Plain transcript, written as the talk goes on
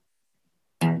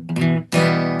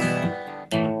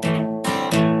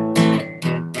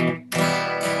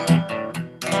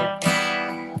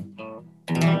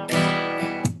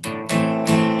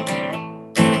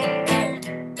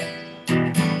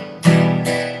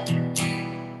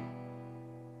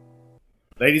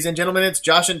Ladies and gentlemen, it's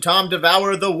Josh and Tom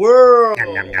Devour the World.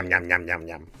 Yum, yum, yum, yum, yum, yum,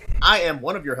 yum. I am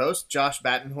one of your hosts, Josh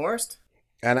Battenhorst.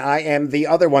 And I am the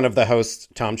other one of the hosts,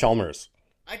 Tom Chalmers.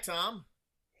 Hi, Tom.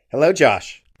 Hello,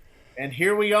 Josh. And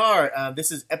here we are.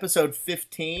 This is episode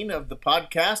 15 of the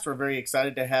podcast. We're very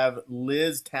excited to have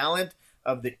Liz Talent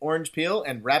of the Orange Peel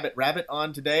and Rabbit Rabbit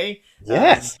on today.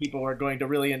 Yes. People are going to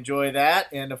really enjoy that.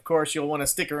 And of course, you'll want to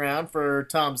stick around for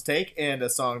Tom's take and a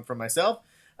song from myself.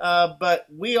 But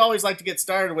we always like to get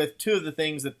started with two of the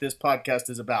things that this podcast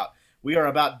is about. We are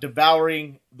about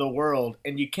devouring the world,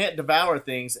 and you can't devour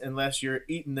things unless you're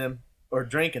eating them or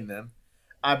drinking them.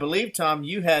 I believe, Tom,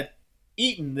 you had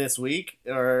eaten this week,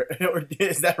 or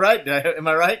is that right? Am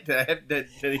I right? Did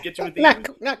I get you with the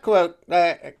eating? Not quote.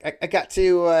 I got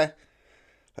to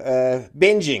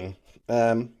binging.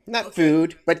 Not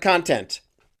food, but content.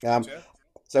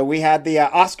 So we had the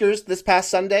Oscars this past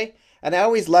Sunday. And I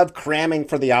always love cramming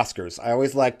for the Oscars. I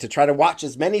always like to try to watch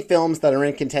as many films that are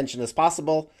in contention as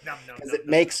possible because it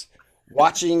makes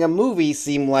watching a movie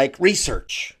seem like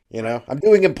research. You know, I'm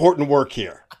doing important work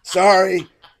here. Sorry,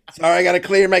 I got to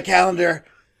clear my calendar.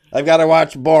 I've got to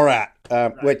watch Borat,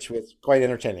 which was quite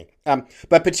entertaining.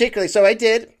 But particularly, so I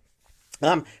did.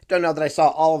 Don't know that I saw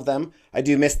all of them. I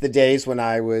do miss the days when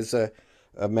I was a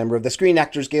member of the Screen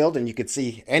Actors Guild, and you could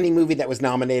see any movie that was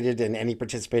nominated in any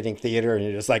participating theater, and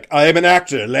you're just like, I am an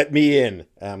actor, let me in.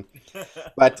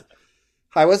 But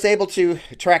I was able to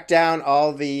track down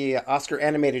all the Oscar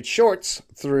animated shorts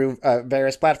through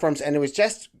various platforms, and it was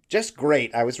just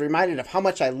great. I was reminded of how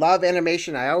much I love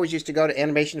animation. I always used to go to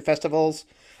animation festivals.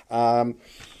 A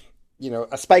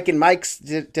Spike and Mike's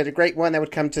did a great one that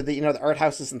would come to the art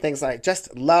houses and things like that. I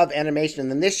just love animation, and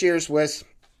then this year's was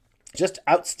just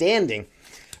outstanding.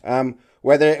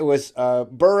 Whether it was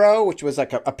Burrow, which was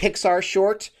like a Pixar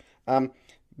short,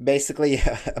 basically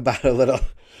about a little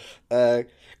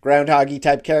groundhoggy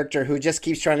type character who just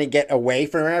keeps trying to get away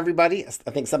from everybody.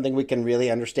 I think something we can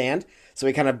really understand. So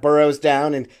he kind of burrows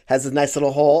down and has a nice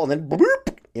little hole, and then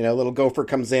boop, a little gopher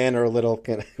comes in or a little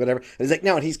whatever. And he's like,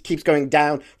 no, and he keeps going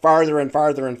down farther and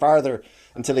farther and farther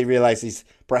until he realizes he's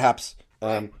perhaps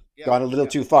gone a little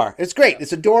too far. It's great.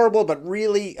 It's adorable, but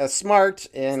really smart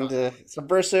and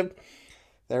subversive.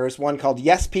 There was one called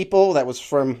Yes People that was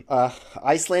from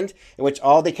Iceland, in which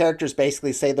all the characters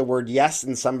basically say the word yes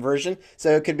in some version.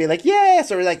 So it could be like,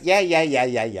 yes, or like,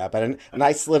 yeah. But a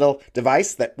nice little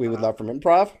device that we would love from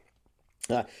improv.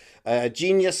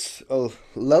 Genius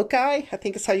Loci, I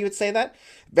think is how you would say that.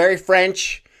 Very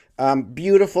French,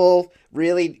 beautiful,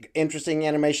 really interesting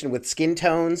animation with skin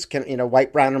tones,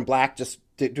 white, brown, and black, just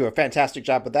do a fantastic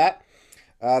job with that.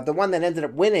 The one that ended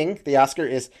up winning the Oscar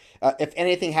is If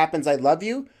Anything Happens, I Love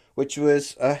You, which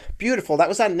was beautiful. That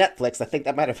was on Netflix. I think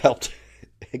that might have helped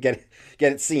get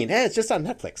it seen. Hey, it's just on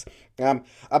Netflix.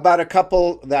 About a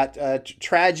couple that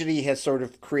tragedy has sort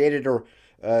of created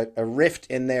a rift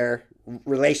in their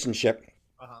relationship.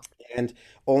 Uh-huh. And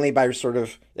only by sort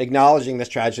of acknowledging this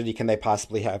tragedy can they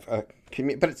possibly have a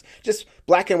community. But it's just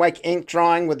black and white ink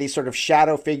drawing with these sort of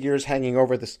shadow figures hanging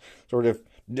over this sort of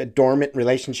dormant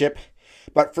relationship.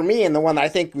 But for me, and the one that I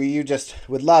think you just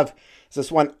would love, is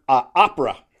this one,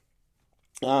 Opera,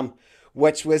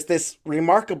 which was this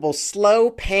remarkable slow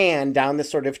pan down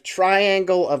this sort of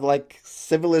triangle of like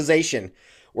civilization,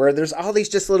 where there's all these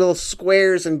just little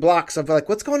squares and blocks of like,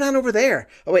 what's going on over there?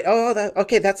 Oh, wait,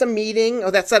 okay, that's a meeting.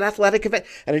 Oh, that's an athletic event.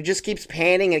 And it just keeps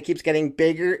panning and it keeps getting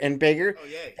bigger and bigger. Oh,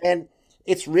 yay. And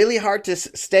it's really hard to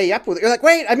stay up with it. You're like,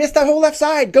 wait, I missed that whole left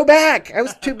side. Go back. I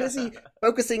was too busy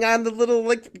focusing on the little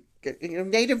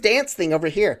native dance thing over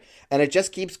here. And it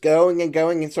just keeps going and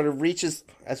going and sort of reaches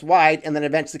as wide and then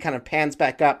eventually kind of pans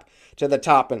back up to the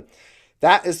top. And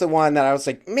that is the one that I was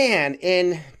like, man,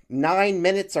 in 9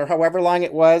 minutes or however long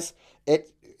it was,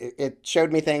 it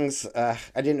showed me things I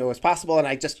didn't know was possible. And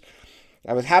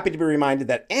I was happy to be reminded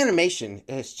that animation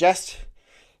is just,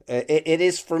 it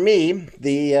is for me,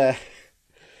 the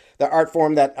art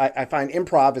form that I find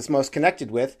improv is most connected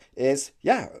with is,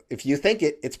 if you think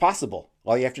it's possible.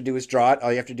 All you have to do is draw it.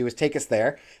 All you have to do is take us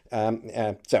there.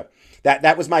 So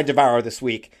that was my Devour this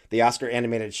week. The Oscar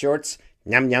animated shorts.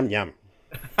 Yum, yum, yum.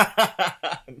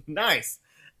 Nice.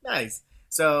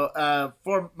 So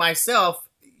for myself,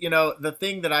 the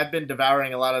thing that I've been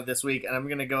devouring a lot of this week, and I'm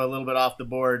going to go a little bit off the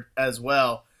board as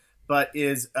well, but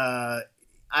is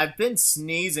I've been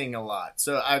sneezing a lot.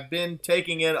 So I've been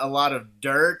taking in a lot of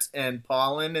dirt and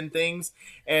pollen and things.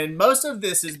 And most of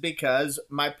this is because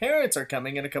my parents are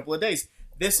coming in a couple of days.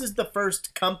 This is the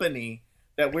first company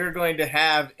that we're going to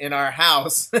have in our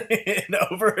house in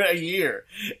over a year.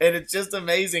 And it's just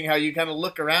amazing how you kind of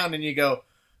look around and you go,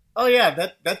 oh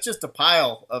yeah, that's just a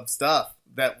pile of stuff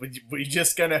that we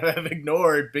just gonna have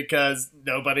ignored because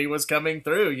nobody was coming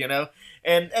through,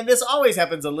 and this always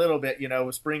happens a little bit,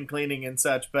 with spring cleaning and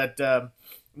such, but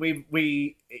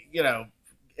we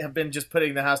have been just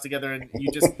putting the house together, and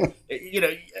you just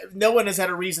no one has had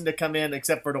a reason to come in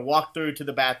except for to walk through to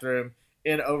the bathroom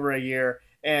in over a year,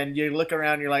 and you look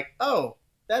around and you're like, oh,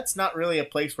 that's not really a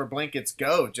place where blankets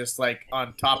go, just like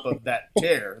on top of that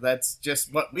chair. That's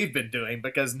just what we've been doing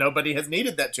because nobody has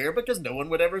needed that chair because no one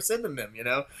would ever sit in them,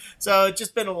 So it's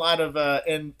just been a lot of,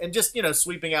 and just,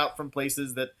 sweeping out from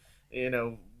places that,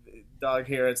 dog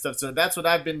hair and stuff. So that's what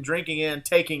I've been taking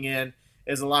in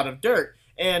is a lot of dirt.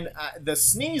 And the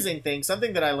sneezing thing,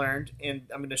 something that I learned, and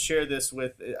I'm going to share this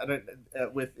with,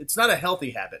 it's not a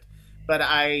healthy habit, but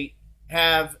I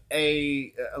have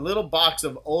a little box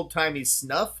of old-timey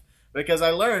snuff because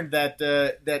I learned that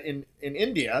that in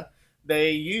India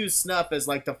they use snuff as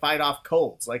like to fight off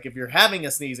colds. Like if you're having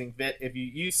a sneezing fit, if you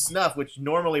use snuff, which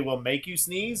normally will make you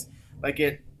sneeze, like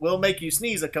it will make you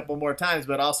sneeze a couple more times,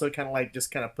 but also kind of like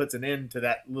just kind of puts an end to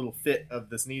that little fit of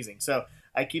the sneezing. So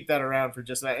I keep that around for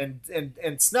just that.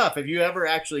 And snuff. Have you ever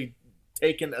actually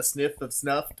taken a sniff of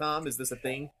snuff, Tom? Is this a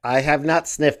thing? I have not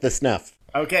sniffed the snuff.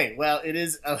 Okay, well, it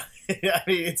is. I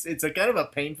mean, it's a kind of a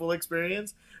painful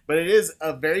experience, but it is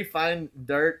a very fine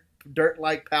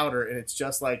dirt-like powder, and it's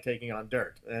just like taking on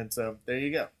dirt. And so there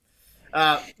you go.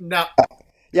 Now,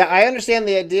 yeah, I understand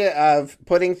the idea of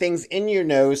putting things in your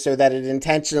nose so that it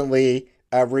intentionally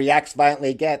reacts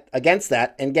violently against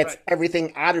that and gets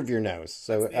everything out of your nose.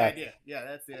 So that's the idea. Yeah,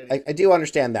 that's the idea. I do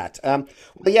understand that. Well,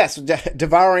 yes,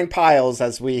 devouring piles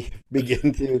as we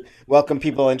begin to welcome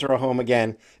people into our home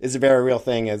again is a very real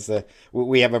thing. As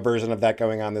we have a version of that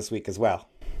going on this week as well.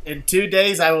 In 2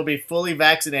 days, I will be fully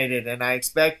vaccinated, and I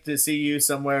expect to see you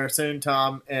somewhere soon,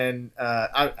 Tom. And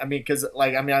because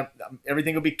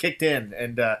everything will be kicked in,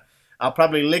 and I'll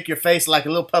probably lick your face like a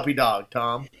little puppy dog,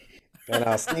 Tom. And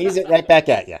I'll sneeze it right back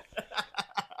at you.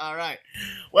 All right.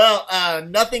 Well,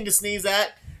 nothing to sneeze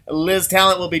at. Liz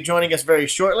Talent will be joining us very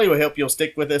shortly. We hope you'll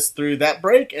stick with us through that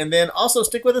break, and then also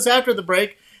stick with us after the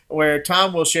break, where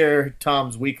Tom will share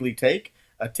Tom's weekly take,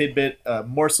 a tidbit, a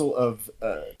morsel of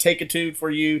take-a-tude for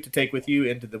you to take with you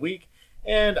into the week,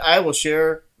 and I will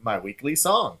share my weekly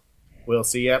song. We'll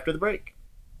see you after the break.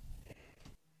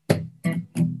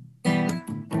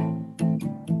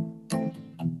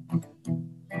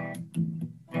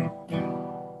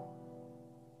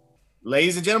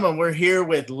 Ladies and gentlemen, we're here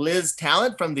with Liz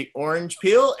Talent from the Orange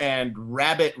Peel and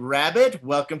Rabbit Rabbit.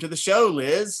 Welcome to the show,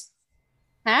 Liz.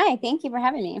 Hi, thank you for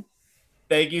having me.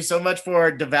 Thank you so much for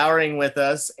devouring with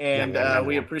us, and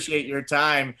we appreciate your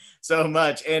time so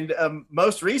much. And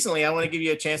most recently, I want to give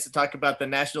you a chance to talk about the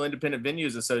National Independent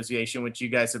Venues Association, which you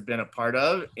guys have been a part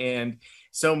of, and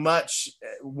so much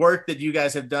work that you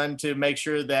guys have done to make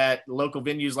sure that local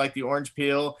venues like the Orange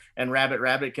Peel and Rabbit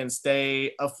Rabbit can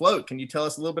stay afloat. Can you tell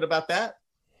us a little bit about that?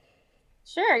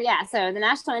 Sure, yeah. So the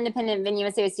National Independent Venue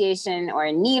Association, or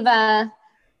NIVA,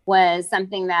 was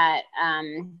something that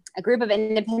a group of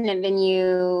independent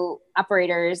venue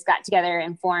operators got together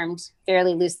and formed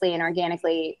fairly loosely and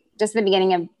organically just at the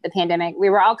beginning of the pandemic. We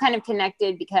were all kind of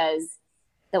connected because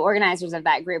the organizers of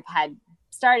that group had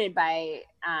started by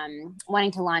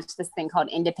wanting to launch this thing called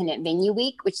Independent Venue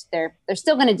Week, which they're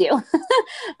still going to do.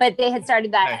 But they had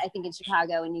started that, I think, in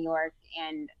Chicago and New York,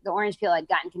 and the Orange Peel had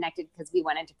gotten connected because we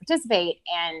wanted to participate.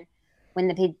 And when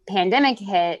the pandemic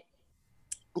hit,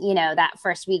 that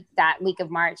first week, that week of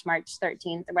March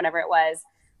 13th or whatever it was,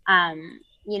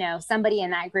 somebody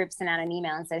in that group sent out an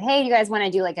email and said, hey, do you guys want to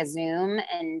do like a Zoom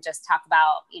and just talk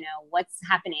about, what's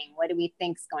happening? What do we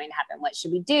think is going to happen? What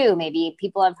should we do? Maybe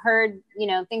people have heard,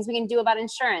 things we can do about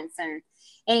insurance. And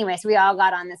anyway, so we all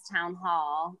got on this town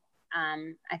hall.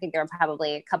 I think there were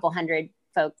probably a couple hundred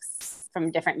folks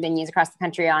from different venues across the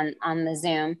country on the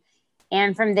Zoom.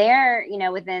 And from there,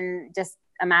 within just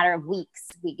a matter of weeks,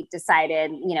 we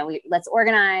decided, let's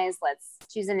organize, let's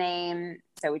choose a name.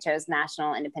 So we chose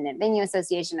National Independent Venue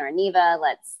Association, or NIVA.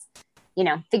 Let's,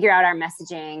 figure out our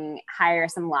messaging, hire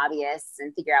some lobbyists,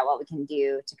 and figure out what we can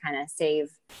do to kind of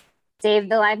save the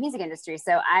live music industry.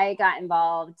 So I got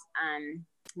involved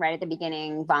right at the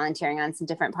beginning, volunteering on some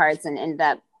different parts, and ended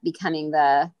up becoming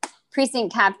the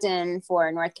precinct captain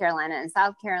for North Carolina and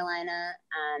South Carolina.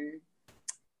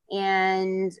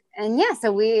 And yeah,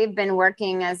 so we've been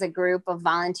working as a group of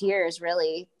volunteers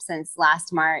really since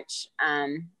last March,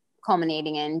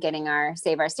 culminating in getting our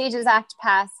Save Our Stages Act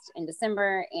passed in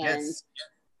December and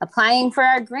applying for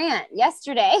our grant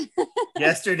yesterday.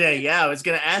 Yesterday, yeah. I was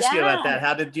going to ask you about that.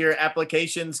 How did your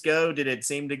applications go? Did it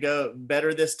seem to go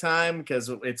better this time? Because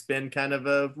it's been kind of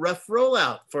a rough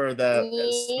rollout for the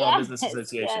Small Business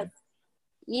Association.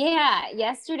 Yeah,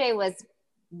 yesterday was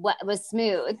what was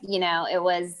smooth. It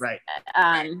was Right.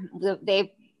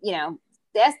 They,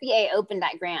 the SBA opened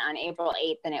that grant on April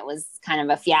 8th, and it was kind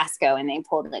of a fiasco, and they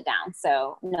pulled it down,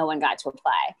 so no one got to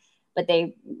apply. But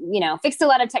they, fixed a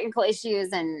lot of technical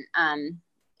issues, and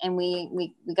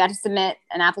we got to submit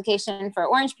an application for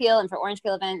Orange Peel and for Orange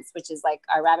Peel Events, which is like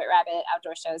our Rabbit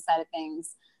outdoor show side of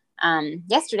things,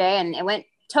 yesterday, and it went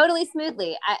totally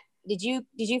smoothly. Did you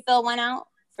fill one out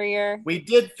for your? We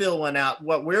did fill one out.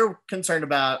 What we're concerned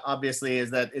about, obviously,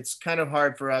 is that it's kind of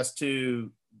hard for us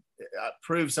to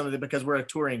prove some of it because we're a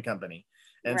touring company.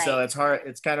 And Right. so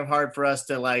it's kind of hard for us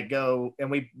to like go, and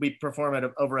we perform at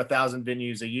over 1,000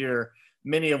 venues a year,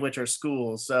 many of which are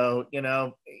schools. So,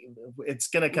 it's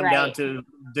going to come Right. down to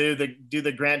do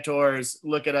the grant tours,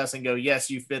 look at us and go,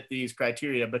 yes, you fit these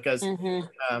criteria, because,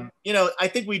 I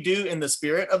think we do in the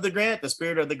spirit of the grant. The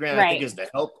spirit of the grant, I think, Right. is to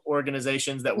help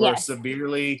organizations that were Yes.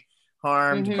 severely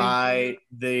harmed by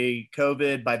the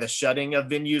COVID, by the shutting of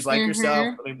venues like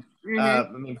yourself. I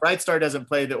mean, Bright Star doesn't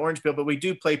play the Orange Peel, but we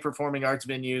do play performing arts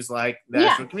venues like the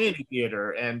Asheville Community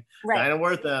Theater and Dinah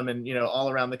Wortham, and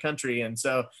all around the country. And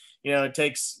so, it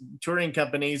takes touring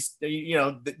companies.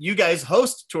 You guys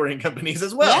host touring companies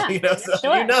as well. Yeah, So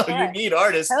sure. you need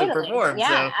artists to perform.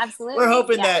 Yeah, so absolutely.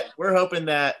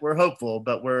 we're hopeful,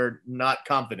 but we're not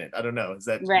confident. I don't know. Is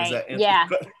that right? Does that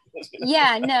answer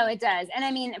yeah, no, it does. And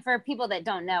I mean, for people that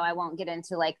don't know, I won't get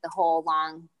into like the whole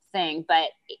long thing, but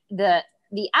the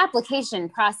application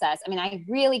process, I mean, I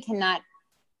really cannot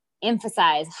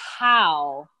emphasize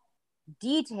how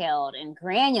detailed and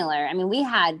granular. I mean, we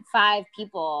had 5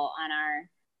 people on our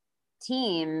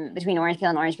team between Orange Peel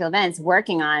and Orange Peel Events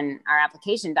working on our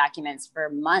application documents for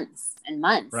months and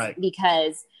months, right?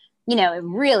 Because, it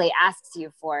really asks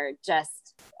you for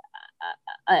just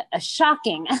a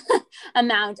shocking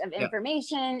amount of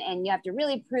information, and you have to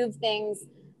really prove things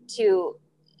to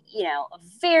a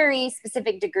very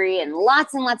specific degree in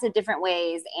lots and lots of different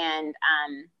ways, and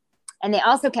they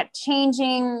also kept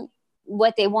changing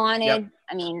what they wanted.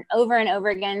 I mean, over and over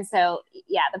again. So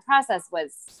yeah, the process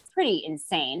was pretty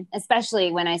insane,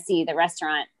 especially when I see the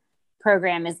restaurant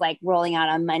program is like rolling out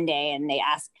on Monday and they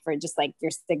ask for just like your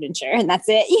signature and that's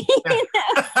it.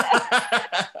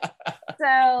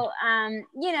 So,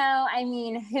 I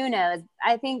mean, who knows?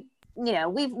 I think,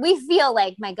 we feel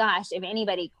like, my gosh, if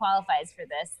anybody qualifies for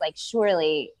this, like,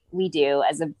 surely we do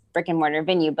as a brick and mortar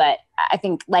venue. But I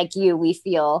think like you, we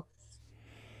feel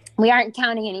we aren't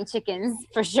counting any chickens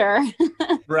for sure.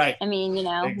 Right. I mean,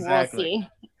 exactly.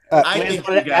 We'll see. Liz, I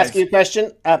wanted to ask you a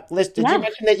question. Liz, did you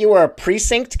mention that you were a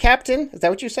precinct captain? Is that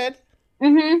what you said?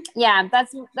 Yeah,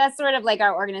 that's sort of like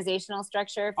our organizational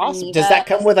structure. For awesome. NEVA. Does that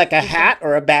come with like a hat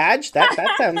or a badge? That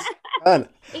sounds fun.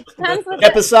 It comes with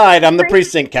Step aside. I'm the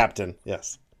precinct captain.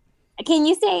 Yes. Can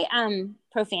you say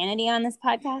profanity on this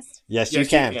podcast? Yes, you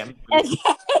can. Okay.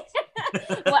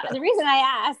 Well, the reason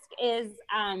I ask is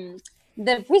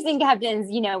the precinct captains.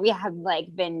 We have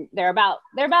they're about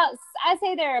I'd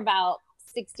say there are about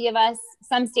 60 of us.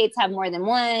 Some states have more than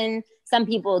one. Some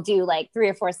people do like 3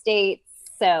 or 4 states.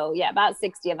 So yeah, about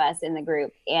 60 of us in the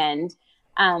group, and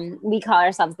we call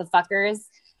ourselves the fuckers.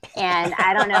 And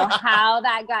I don't know how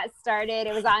that got started.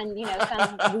 It was on,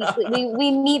 some weekly,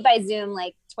 we meet by Zoom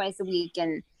like twice a week,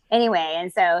 and anyway,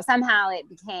 and so somehow it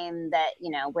became that,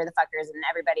 we're the fuckers, and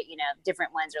everybody,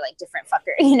 different ones are like different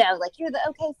fucker, like you're the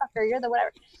okay fucker, you're the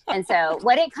whatever. And so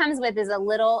what it comes with is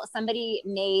somebody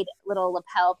made little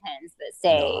lapel pins that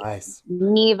say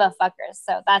NEVA fuckers.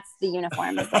 So that's the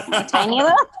uniform. It's like a tiny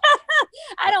little,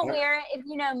 I don't wear it. If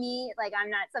you know me, like I'm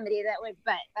not somebody that would,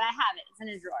 but I have it. It's in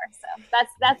a drawer. So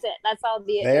that's it. That's all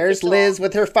the. There's official. Liz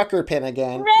with her fucker pin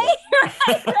again. Right.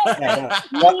 Yeah,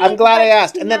 no. Well, I'm glad I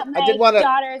asked. And then I did want to.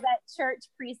 Daughters at church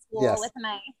preschool with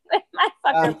my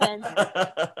fucker pin.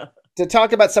 To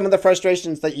talk about some of the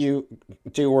frustrations that you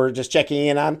two were just checking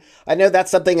in on, I know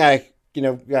that's something I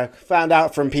found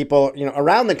out from people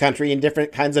around the country in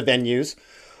different kinds of venues.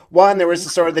 One, there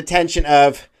was sort of the tension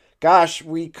of, gosh,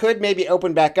 we could maybe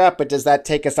open back up, but does that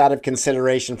take us out of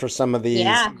consideration for some of these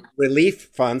relief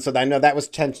funds? So I know that was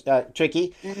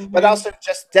tricky, but also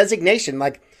just designation,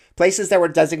 like places that were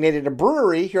designated a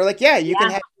brewery, you're like, you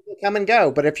can have people come and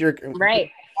go. But if you're a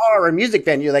bar or a music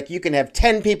venue, like you can have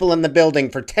 10 people in the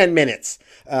building for 10 minutes.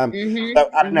 So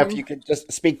I don't know if you could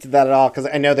just speak to that at all, because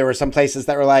I know there were some places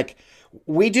that were like,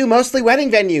 we do mostly wedding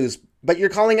venues, but you're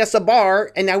calling us a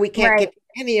bar, and now we can't get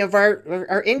any of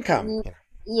our income.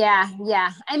 Yeah.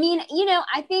 I mean,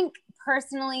 I think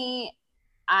personally,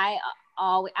 I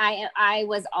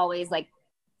was always like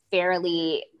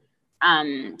fairly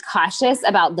cautious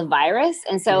about the virus,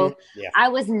 and so I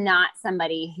was not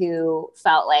somebody who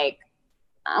felt like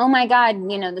oh my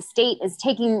God, you know, the state is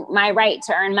taking my right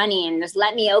to earn money and just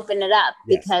let me open it up.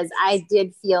 Yes. Because I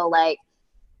did feel like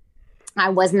I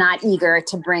was not eager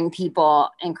to bring people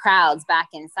and crowds back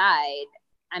inside.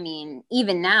 I mean,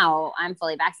 even now I'm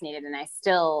fully vaccinated and I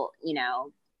still, you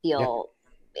know, feel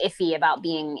iffy about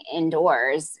being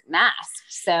indoors masked.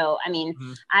 So, I mean,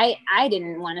 I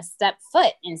didn't want to step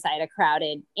foot inside a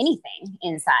crowded anything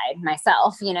inside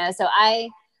myself, you know, so I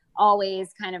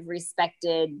always kind of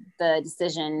respected the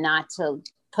decision not to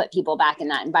put people back in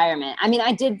that environment. I mean,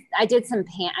 I did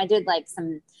like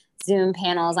some Zoom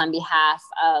panels on behalf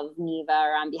of NEVA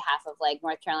or on behalf of like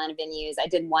North Carolina venues. I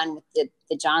did one with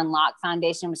the John Locke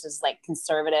Foundation, which is like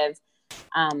conservative,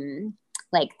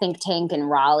 like think tank in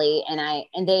Raleigh.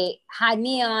 And they had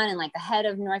me on, and like the head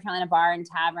of North Carolina Bar and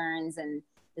Taverns, and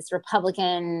this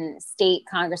Republican state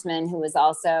congressman who was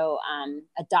also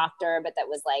a doctor, but that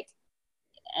was like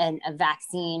a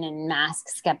vaccine and mask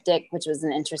skeptic, which was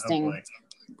an interesting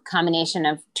combination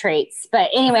of traits. But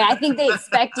anyway, I think they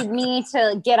expected me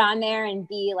to get on there and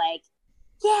be like,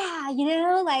 yeah, you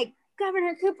know, like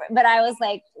Governor Cooper. But I was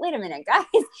like, wait a minute, guys.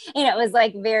 You know, it was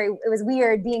like it was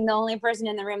weird being the only person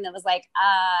in the room that was like,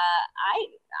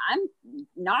 I'm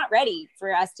not ready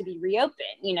for us to be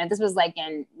reopened. You know, this was like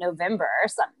in November or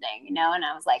something, you know, and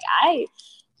I was like, I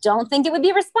don't think it would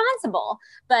be responsible.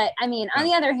 But I mean, on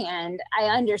the other hand,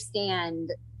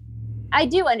 I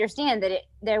do understand that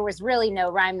there was really no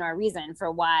rhyme nor reason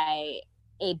for why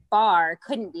a bar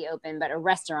couldn't be open, but a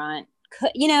restaurant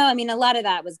could, you know, I mean, a lot of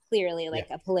that was clearly like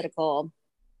a political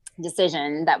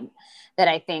decision that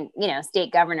I think, you know,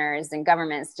 state governors and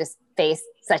governments just face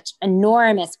such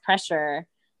enormous pressure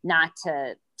not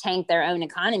to tank their own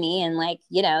economy. And like,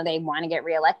 you know, they want to get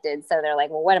reelected. So they're like,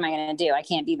 well, what am I going to do? I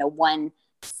can't be the one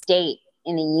state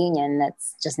in the union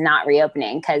that's just not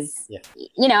reopening. Because,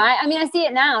 you know, I mean, I see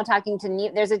it now talking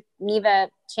to there's a NEVA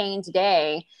chain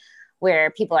today where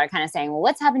people are kind of saying, well,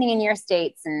 what's happening in your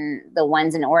states? And the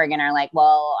ones in Oregon are like,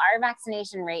 well, our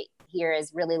vaccination rate here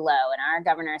is really low. And our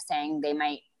governor is saying they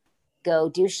might go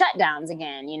do shutdowns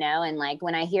again, you know? And like,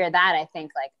 when I hear that, I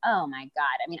think like, oh my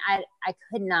God, I mean, I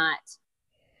could not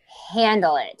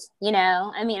handle it, you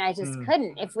know? I mean, I just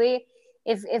couldn't.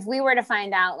 If we were to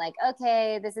find out like,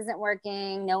 okay, this isn't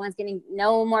working,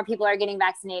 no more people are getting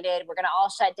vaccinated, we're going to all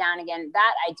shut down again,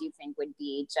 that I do think would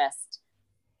be just,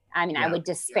 I mean, I would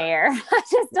despair. I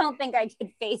just don't think I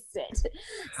could face it.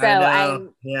 So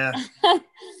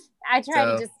I try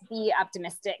to just be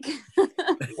optimistic.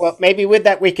 Well, maybe with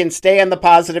that, we can stay on the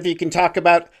positive. You can talk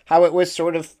about how it was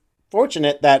sort of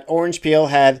fortunate that Orange Peel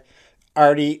had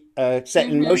already set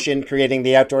in motion creating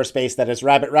the outdoor space that is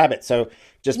Rabbit Rabbit. So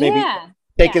just maybe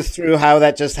take us through how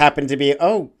that just happened to be,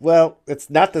 oh, well, it's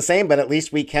not the same, but at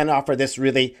least we can offer this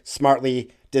really smartly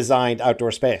designed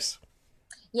outdoor space.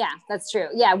 Yeah, that's true.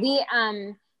 Yeah, we,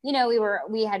 you know,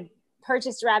 we had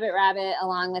purchased Rabbit Rabbit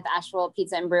along with Asheville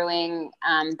Pizza and Brewing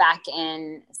back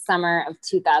in summer of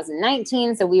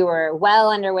 2019. So we were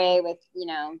well underway with, you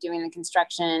know, doing the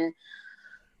construction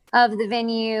of the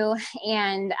venue,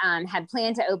 and had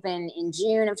planned to open in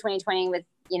June of 2020 with,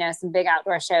 you know, some big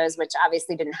outdoor shows, which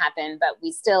obviously didn't happen, but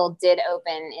we still did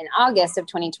open in August of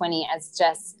 2020 as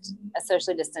just a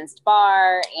socially distanced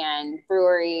bar and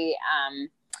brewery,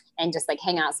 and just like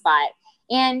hangout spot.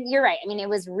 And you're right. I mean, it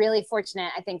was really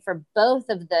fortunate, I think, for both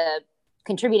of the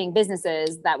contributing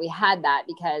businesses that we had that,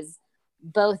 because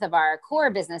both of our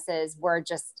core businesses were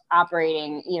just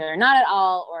operating either not at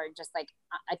all or just like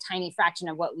a tiny fraction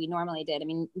of what we normally did. I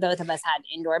mean, both of us had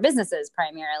indoor businesses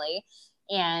primarily.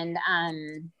 And,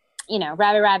 you know,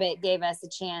 Rabbit Rabbit gave us a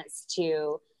chance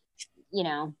to, you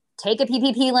know, take a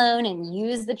PPP loan and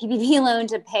use the PPP loan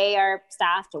to pay our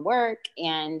staff to work,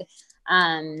 and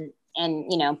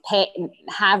you know,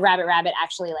 have Rabbit Rabbit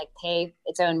actually like pay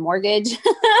its own mortgage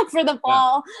for the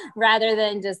fall, rather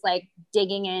than just like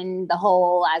digging in the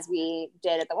hole as we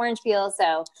did at the Orange Peel.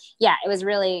 So yeah, it was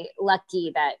really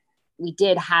lucky that we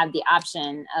did have the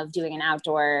option of doing an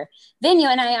outdoor venue.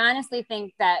 And I honestly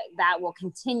think that will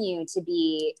continue to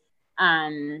be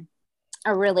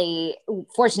a really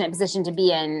fortunate position to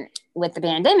be in with the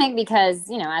pandemic, because,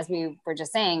 you know, as we were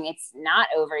just saying, it's not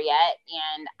over yet.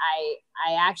 And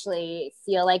I actually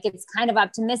feel like it's kind of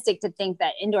optimistic to think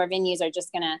that indoor venues are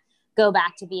just going to go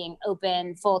back to being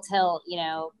open, full tilt, you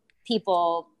know,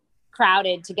 people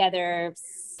crowded together,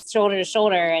 shoulder to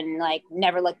shoulder, and like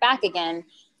never look back again.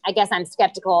 I guess I'm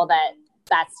skeptical that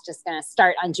that's just going to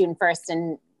start on June 1st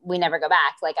and we never go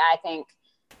back. Like, I think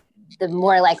the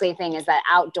more likely thing is that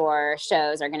outdoor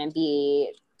shows are going to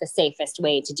be the safest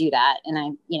way to do that.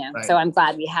 And so I'm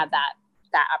glad we have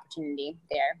that opportunity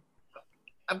there.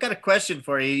 I've got a question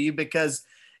for you, because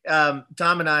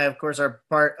Tom and I, of course, are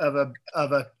part of a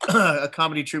a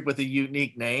comedy troupe with a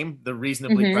unique name, the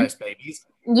Reasonably Mhm. Priced Babies.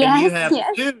 And Yes, you have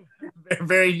yes. two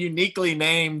very uniquely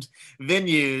named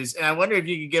venues. And I wonder if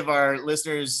you could give our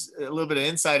listeners a little bit of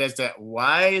insight as to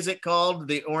why is it called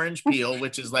the Orange Peel,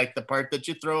 which is like the part that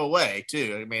you throw away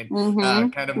too. I mean,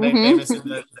 Mhm. kind of famous in Mhm.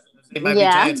 the They Might Be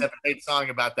Yeah. Giants have a great song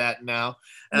about that now.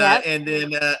 Yep.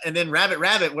 And then Rabbit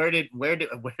Rabbit, where did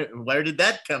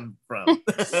that come from?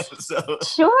 So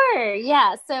Sure.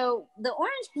 Yeah. So the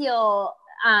Orange Peel,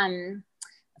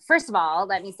 first of all,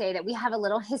 let me say that we have a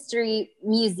little history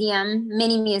museum,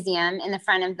 mini museum in the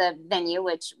front of the venue,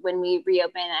 which when we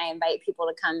reopen, I invite people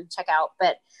to come check out.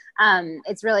 But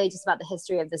it's really just about the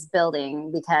history of this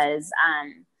building because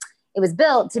it was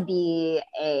built to be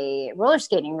a roller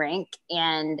skating rink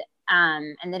and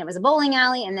then it was a bowling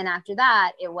alley. And then after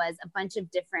that, it was a bunch of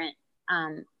different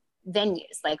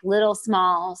venues, like little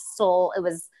small soul. It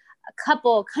was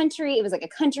it was like a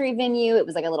country venue. It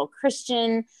was like a little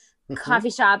Christian coffee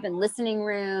shop and listening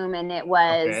room. And it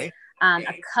was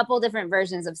a couple different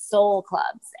versions of soul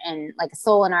clubs and like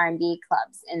soul and R&B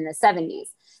clubs in the 70s.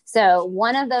 So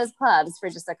one of those clubs for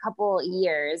just a couple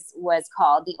years was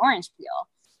called the Orange Peel.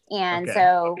 And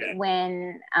so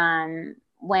when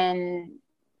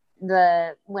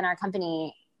our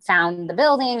company found the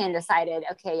building and decided,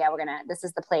 okay, yeah, this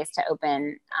is the place to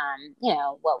open,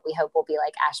 what we hope will be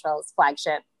like Asheville's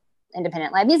flagship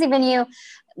independent live music venue.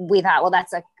 We thought, well,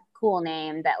 that's a cool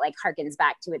name that like harkens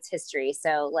back to its history.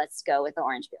 So let's go with the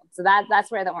Orange Peel. So that's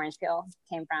where the Orange Peel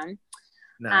came from.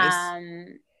 Nice.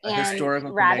 A and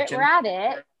historical Rabbit connection.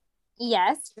 Rabbit.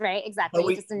 Yes, right,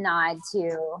 exactly. Just a nod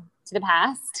to the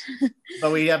past.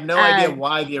 But we have no idea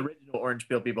why the original Orange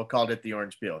Peel people called it the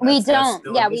Orange Peel. We don't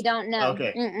know.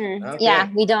 Okay. Yeah,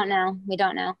 we don't know.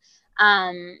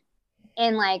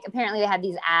 And like apparently they had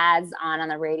these ads on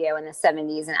the radio in the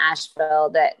 70s in Asheville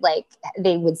that like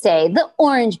they would say the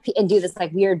Orange Peel and do this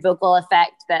like weird vocal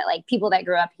effect that like people that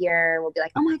grew up here will be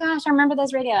like, oh my gosh, I remember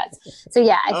those radio ads. So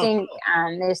yeah, I think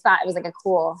they just thought it was like a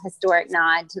cool historic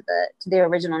nod to the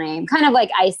original name, kind of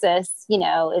like ISIS,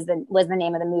 was the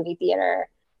name of the movie theater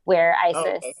where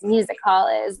ISIS Music Hall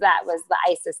is. That was the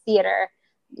ISIS theater,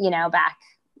 back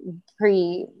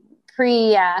pre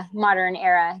modern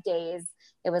era days.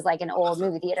 It was like an old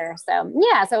movie theater. So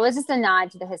yeah, so it was just a nod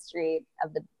to the history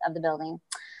of the building.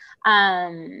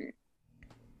 And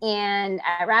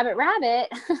at Rabbit Rabbit,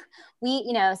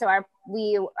 we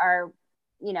are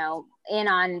in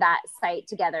on that site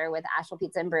together with Asheville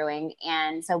Pizza and Brewing.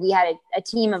 And so we had a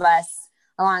team of us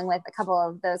along with a couple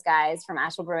of those guys from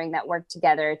Asheville Brewing that worked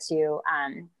together to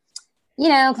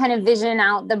kind of vision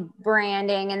out the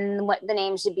branding and what the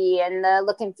name should be and the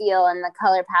look and feel and the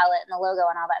color palette and the logo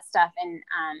and all that stuff. And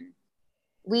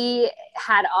we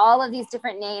had all of these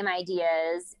different name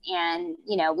ideas and,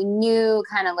 we knew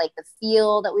kind of like the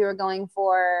feel that we were going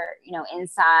for,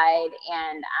 inside.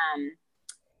 And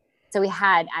so we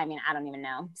had, I don't even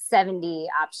know, 70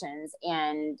 options.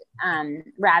 And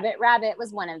Rabbit Rabbit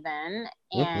was one of them.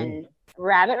 And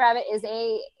Rabbit Rabbit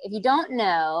if you don't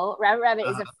know, Rabbit Rabbit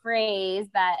is a phrase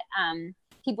that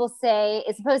people say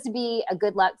is supposed to be a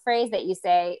good luck phrase that you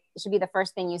say, it should be the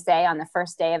first thing you say on the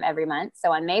first day of every month.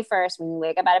 So on May 1st, when you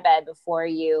wake up out of bed, before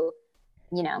you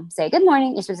say good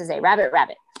morning, you're supposed to say Rabbit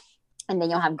Rabbit, and then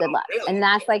you'll have good luck. Really? And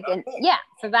that's like,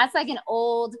 so that's like an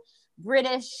old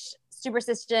British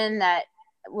superstition that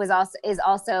is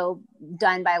also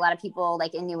done by a lot of people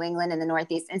like in New England and the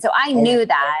Northeast. And so I knew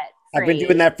that. I've been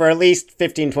doing that for at least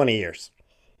 15, 20 years.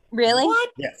 Really? What?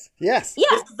 Yes. Yeah. This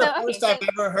is the first I've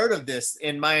ever heard of this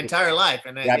in my entire life.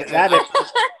 And Rabbit.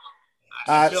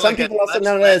 Some people also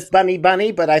know it as Bunny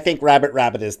Bunny, but I think Rabbit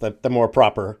Rabbit is the more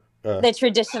proper. The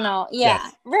traditional. Yeah.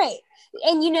 Yes. Right.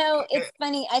 And it's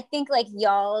funny. I think like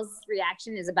y'all's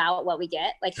reaction is about what we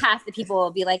get. Like half the people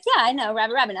will be like, yeah, I know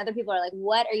Rabbit Rabbit. And other people are like,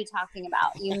 what are you talking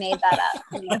about? You made that up.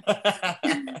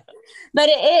 But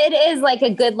it is like a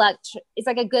good luck. It's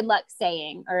like a good luck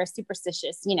saying or a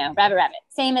superstitious, Rabbit Rabbit.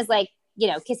 Same as like,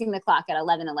 kissing the clock at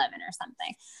 11:11 or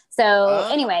something. So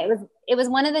anyway, it was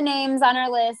one of the names on our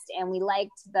list and we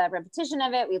liked the repetition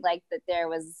of it. We liked that there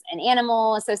was an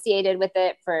animal associated with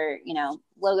it for,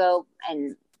 logo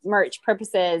and merch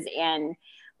purposes, and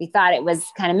we thought it was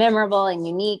kind of memorable and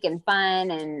unique and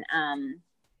fun, and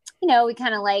we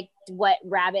kind of liked what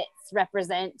rabbits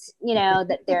represent,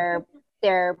 that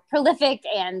they're prolific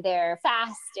and they're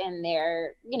fast and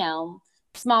they're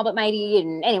small but mighty.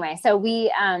 And anyway, so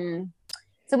we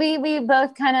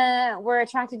both kind of were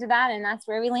attracted to that, and that's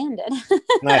where we landed.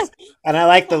 Nice. And I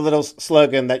like the little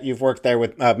slogan that you've worked there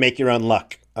with, make your own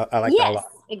luck. I like that a lot.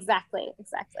 Exactly.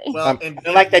 Well, I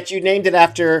like that you named it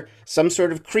after some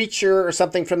sort of creature or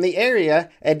something from the area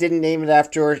and didn't name it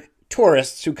after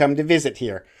tourists who come to visit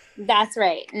here. That's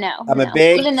right. No, I'm a no.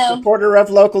 big Even though, supporter of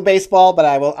local baseball, but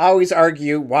I will always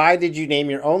argue, why did you name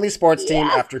your only sports team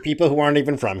yeah, after people who aren't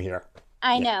even from here?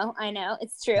 I know.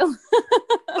 It's true.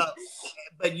 well,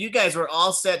 but you guys were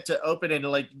all set to open, and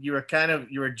like you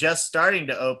were just starting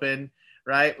to open,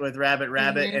 right, with Rabbit,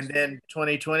 and then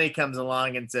 2020 comes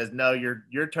along and says, no,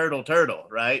 you're Turtle,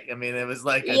 right? I mean, it was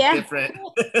like a Yeah. different,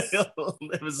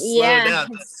 it was slowed Yeah, down.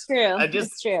 it's true. I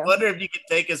just It's true. wonder if you could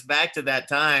take us back to that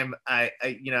time. I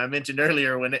mentioned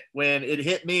earlier when it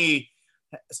hit me,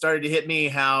 started to hit me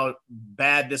how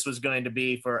bad this was going to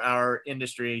be for our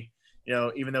industry.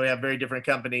 Even though we have very different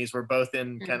companies, we're both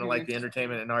in kind of like the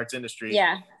entertainment and arts industry.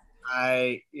 Yeah.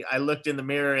 I looked in the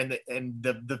mirror, and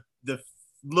the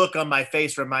look on my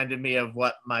face reminded me of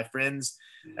what my friends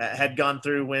had gone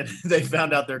through when they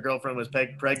found out their girlfriend was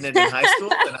pregnant in high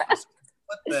school. And I was,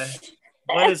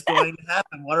 what is going to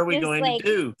happen? What are we going to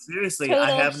do? Seriously,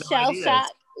 I have no idea.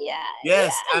 Shock. Yeah.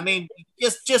 Yes, yeah. I mean,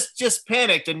 just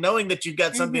panicked, and knowing that you've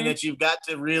got something that you've got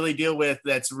to really deal with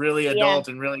that's really adult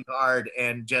and really hard,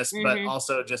 and but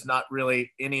also just not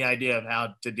really any idea of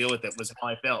how to deal with it was how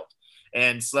I felt.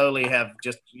 And slowly have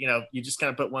just, you just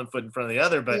kind of put one foot in front of the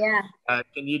other. But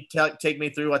can you take me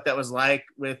through what that was like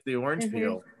with the orange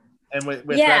peel and with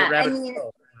Rabbit?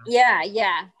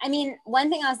 I mean, one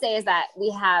thing I'll say is that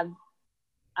we have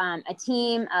a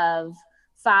team of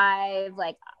 5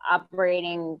 like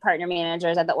operating partner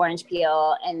managers at the Orange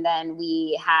Peel, and then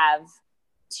we have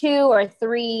 2 or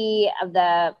 3 of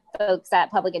the folks at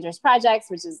Public Interest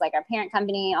Projects, which is like our parent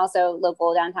company, also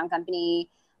local downtown company,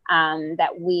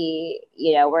 that we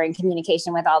we're in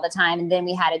communication with all the time. And then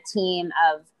we had a team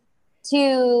of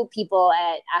 2 people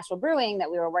at Asheville Brewing that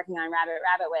we were working on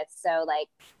Rabbit with. So like,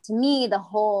 to me, the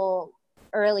whole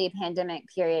early pandemic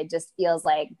period just feels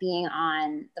like being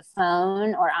on the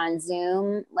phone or on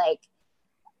Zoom, like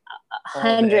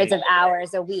hundreds of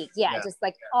hours a week. Yeah, just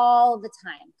like all the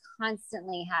time,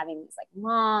 constantly having these like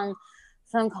long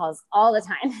phone calls all the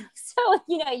time. So,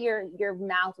 your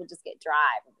mouth would just get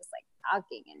dry and just like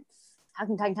talking.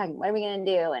 What are we going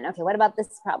to do? And okay, what about this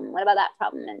problem? What about that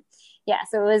problem? And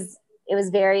so it was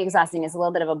very exhausting. It's a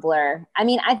little bit of a blur. I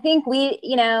mean, I think we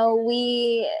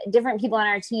different people on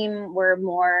our team were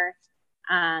more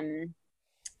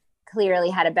clearly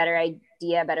had a better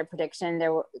idea, better prediction.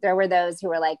 There were those who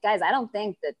were like, guys, I don't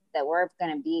think that we're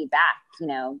going to be back,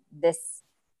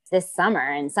 this summer.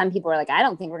 And some people were like, I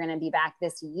don't think we're going to be back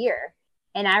this year.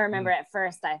 And I remember at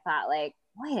first I thought like,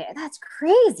 wait, that's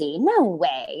crazy. No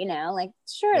way, like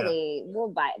surely we'll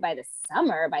by the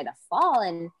summer, by the fall.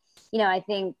 And I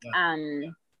think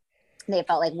they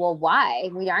felt like, well, why?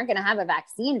 We aren't going to have a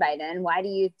vaccine by then. Why do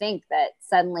you think that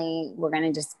suddenly we're going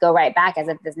to just go right back as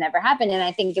if this never happened? And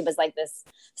I think it was like this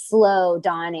slow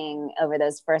dawning over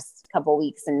those first couple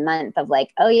weeks and month of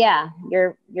like, oh yeah,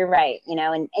 you're right.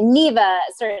 And Neva,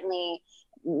 certainly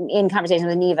in conversation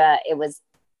with Neva, it was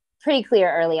pretty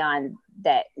clear early on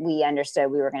that we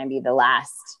understood we were going to be the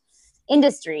last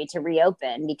industry to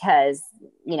reopen because,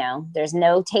 there's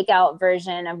no takeout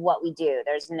version of what we do.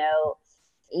 There's no,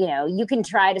 you can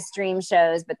try to stream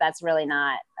shows, but that's really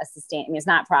not it's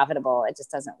not profitable. It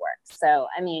just doesn't work. So,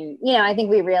 I mean, I think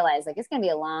we realized like it's going to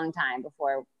be a long time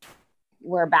before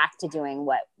we're back to doing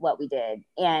what we did.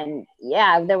 And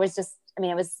there was just,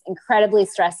 it was incredibly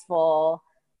stressful.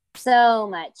 So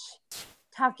much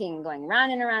talking, going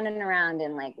round and around and around,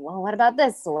 and like, well, what about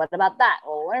this? Well, what about that?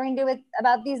 Well, what are we going to do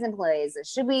about these employees?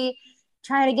 Should we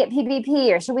try to get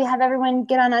PPP, or should we have everyone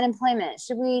get on unemployment?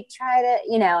 Should we try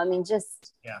to,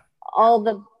 just all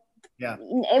the,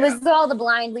 it was all the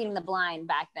blind leading the blind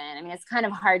back then. It's kind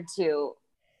of hard to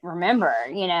remember,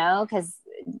 because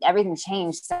everything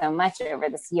changed so much over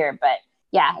this year. But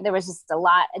there was just a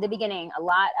lot at the beginning, a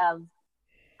lot of,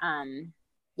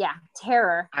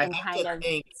 terror and kind of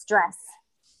stress.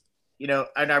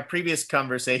 In our previous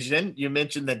conversation, you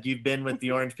mentioned that you've been with the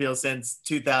Orange Peel since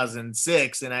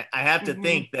 2006. And I have to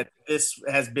think that this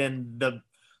has been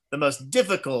the most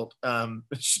difficult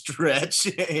stretch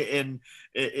in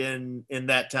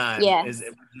that time. Yes.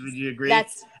 Would you agree?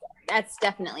 That's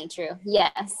definitely true.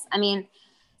 Yes.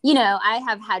 I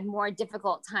have had more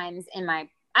difficult times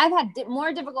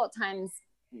more difficult times,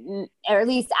 or at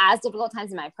least as difficult times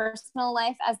in my personal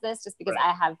life as this, just because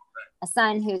I have a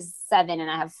son who's 7 and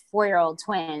I have 4-year-old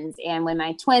twins. And when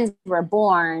my twins were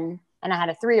born and I had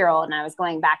a 3-year-old and I was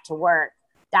going back to work,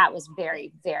 that was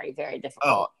very, very, very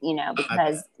difficult,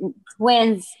 because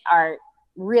twins are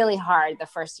really hard the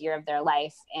first year of their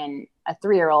life, and a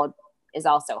 3-year-old is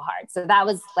also hard. So that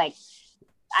was like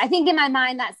I think in my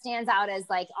mind that stands out as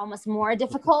like almost more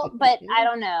difficult, but I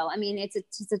don't know. I mean, it's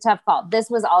a tough call. This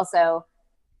was also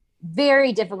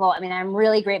very difficult. I mean, I'm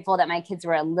really grateful that my kids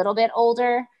were a little bit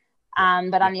older.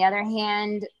 But on the other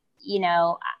hand, you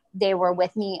know, they were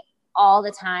with me all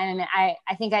the time. I mean,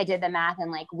 I think I did the math,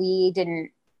 and like we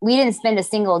didn't spend a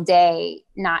single day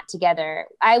not together.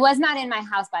 I was not in my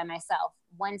house by myself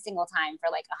one single time for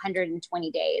like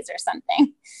 120 days or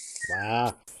something.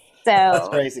 Wow. So that's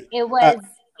crazy. It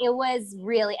was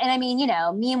really, and I mean, you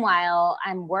know, meanwhile,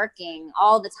 I'm working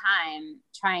all the time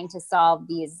trying to solve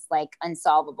these like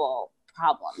unsolvable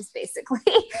problems, basically.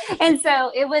 And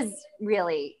so it was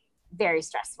really very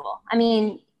stressful. I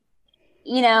mean,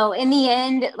 you know, in the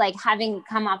end, like having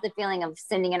come off the feeling of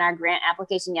sending in our grant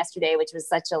application yesterday, which was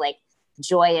such a like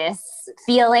joyous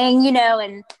feeling, you know,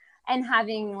 and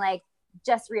having like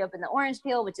just reopened the orange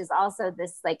peel, which is also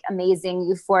this like amazing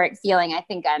euphoric feeling.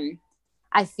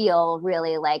 I feel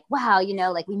really like, wow, you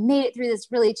know, like we made it through this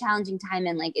really challenging time.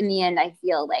 And like, in the end, I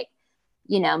feel like,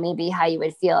 you know, maybe how you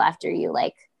would feel after you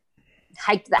like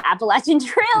hiked the Appalachian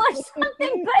Trail or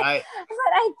something. But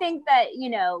I think that, you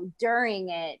know, during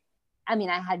it, I mean,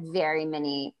 I had very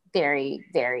many, very,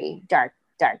 very dark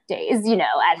days, you know,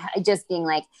 at just being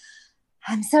like,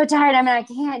 I'm so tired. I mean, I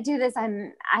can't do this.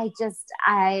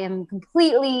 I am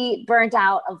completely burnt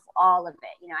out of all of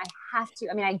it. You know, I have to,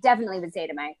 I mean, I definitely would say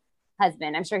to my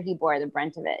husband, I'm sure he bore the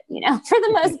brunt of it, you know, for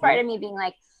the most part, of me being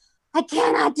like, I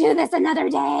cannot do this another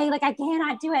day. Like, I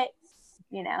cannot do it,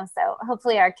 you know. So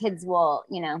hopefully our kids will,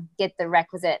 you know, get the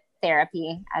requisite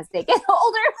therapy as they get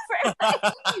older for like,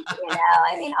 you know,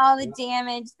 I mean, all the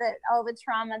damage all the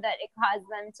trauma that it caused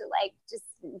them to like just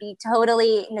be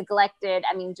totally neglected.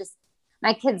 I mean, just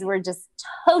my kids were just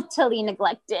totally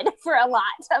neglected for a lot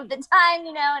of the time,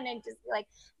 you know, and I'd just be like,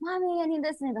 Mommy, I need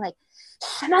this. And they'd be like,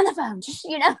 I'm on the phone, just,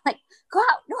 you know, like, go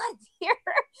out, no one's here.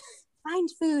 Find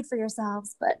food for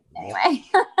yourselves. But anyway.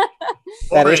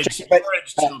 That is true. But,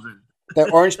 children. The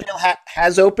Orange Peel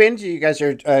has opened. You guys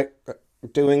are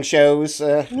doing shows.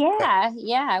 Yeah,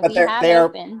 we have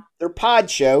opened. They're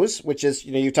pod shows, which is,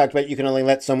 you know, you talked about you can only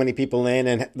let so many people in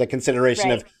and the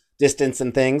consideration of distance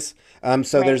and things.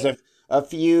 So there's a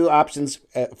few options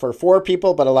for 4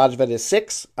 people, but a lot of it is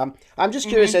 6. I'm just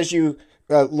curious, as you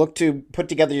look to put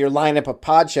together your lineup of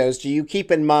pod shows, do you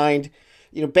keep in mind,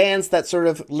 you know, bands that sort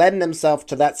of lend themselves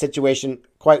to that situation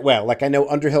quite well? Like I know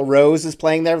Underhill Rose is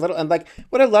playing there a little, and like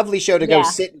what a lovely show to go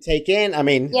sit and take in. I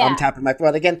mean, I'm tapping my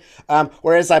foot again.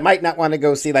 Whereas I might not want to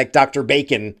go see like Dr.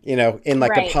 Bacon, you know, in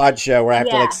like a pod show where I have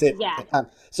to like sit. Yeah.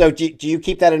 So do you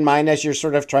keep that in mind as you're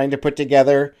sort of trying to put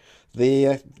together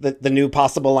the new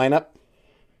possible lineup?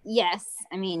 Yes.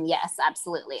 I mean, yes,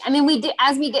 absolutely. I mean, we do,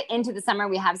 as we get into the summer,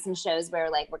 we have some shows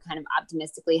where like, we're kind of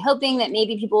optimistically hoping that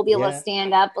maybe people will be able to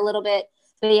stand up a little bit.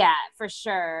 But yeah, for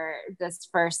sure, this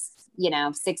first, you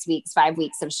know, 6 weeks, 5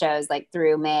 weeks of shows, like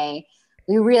through May,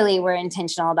 we really were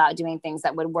intentional about doing things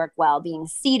that would work well, being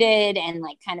seated and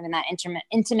like kind of in that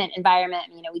intimate environment.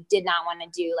 You know, we did not want to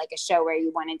do like a show where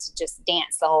you wanted to just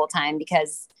dance the whole time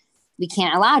because we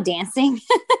can't allow dancing.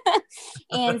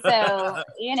 And so,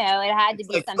 you know, it had to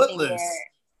be like something where,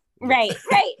 right.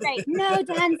 No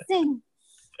dancing.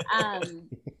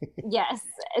 Yes,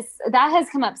 that has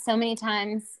come up so many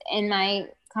times in my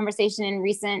conversation in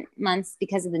recent months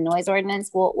because of the noise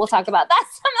ordinance. We'll talk about that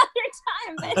some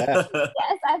other time. But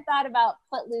yes, I've thought about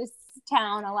Footloose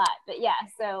Town a lot. But yeah,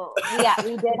 so yeah,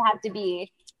 we did have to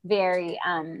be very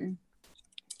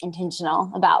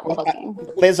intentional about booking.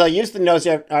 Liz, I'll use the nose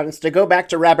audience to go back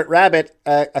to Rabbit Rabbit.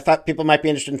 I thought people might be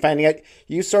interested in finding out.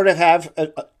 You sort of have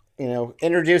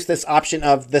introduced this option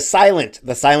of the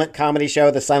silent comedy show,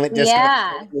 the silent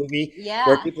disco movie,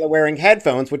 where people are wearing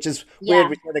headphones, which is weird.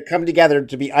 We sort of come together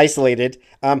to be isolated.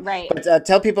 Right. But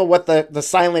tell people what the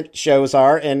silent shows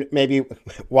are and maybe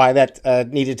why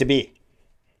that needed to be.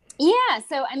 Yeah.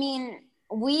 So, I mean,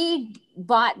 we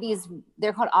bought these,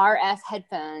 they're called RF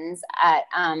headphones at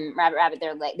Rabbit Rabbit.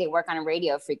 They work on a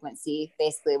radio frequency.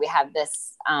 Basically, we have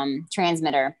this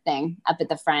transmitter thing up at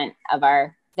the front of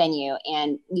our venue,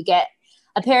 and you get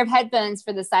a pair of headphones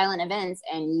for the silent events.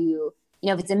 And you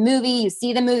know, if it's a movie, you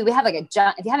see the movie. We have like if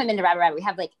you haven't been to Rabbit Rabbit, we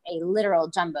have like a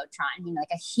literal jumbotron, you know, like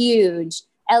a huge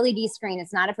LED screen.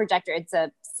 It's not a projector. It's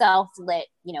a self-lit,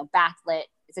 you know, backlit.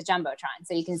 It's a jumbotron.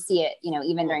 So you can see it, you know,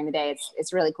 even during the day.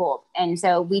 It's really cool. And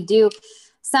so we do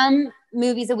some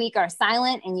movies a week are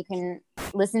silent and you can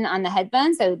listen on the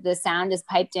headphones. So the sound is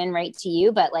piped in right to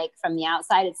you, but like from the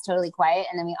outside, it's totally quiet.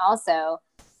 And then we also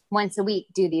once a week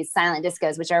do these silent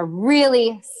discos, which are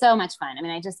really so much fun. I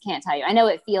mean, I just can't tell you. I know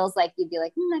it feels like you'd be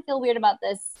like, I feel weird about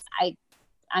this.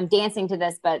 I'm dancing to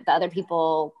this, but the other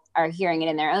people are hearing it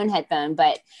in their own headphone,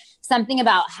 but something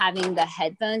about having the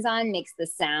headphones on makes the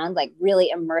sound like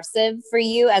really immersive for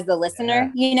you as the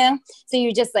listener, you know? So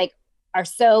you just like are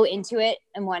so into it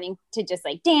and wanting to just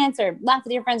like dance or laugh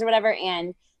with your friends or whatever.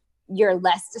 And you're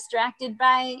less distracted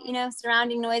by, you know,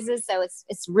 surrounding noises. So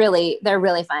they're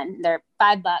really fun. They're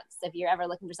 $5 if you're ever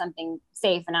looking for something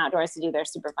safe and outdoors to do. They're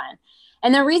super fun.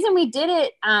 And the reason we did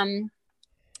it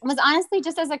was honestly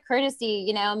just as a courtesy.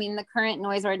 You know, I mean, the current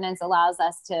noise ordinance allows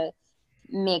us to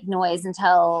make noise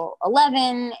until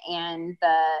 11, and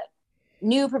the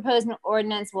new proposed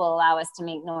ordinance will allow us to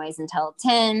make noise until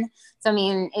 10. So, I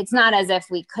mean, it's not as if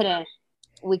we couldn't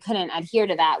adhere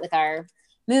to that with our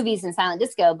movies and silent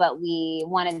disco, but we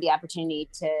wanted the opportunity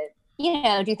to, you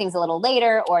know, do things a little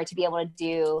later, or to be able to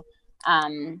do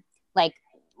like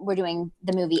we're doing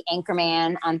the movie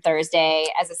Anchorman on Thursday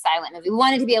as a silent movie. We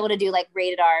wanted to be able to do like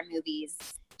rated R movies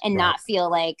and not feel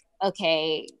like,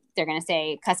 okay, they're going to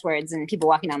say cuss words and people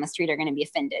walking down the street are going to be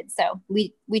offended. So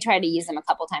we try to use them a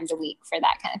couple times a week for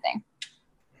that kind of thing.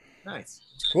 Nice.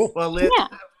 Cool. Well, Liz,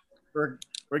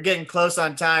 we're getting close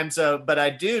on time. So, but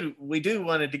we do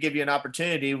wanted to give you an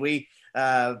opportunity. We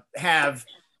have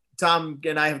Tom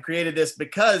and I have created this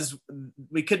because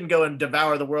we couldn't go and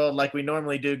devour the world like we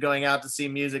normally do, going out to see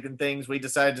music and things. We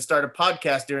decided to start a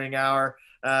podcast during our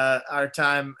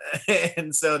time.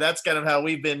 And so that's kind of how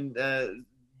we've been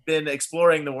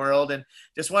exploring the world, and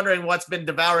just wondering what's been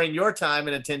devouring your time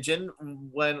and attention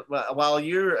while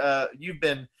you've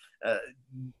been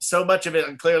so much of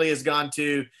it clearly has gone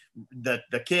to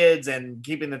the kids and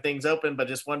keeping the things open, but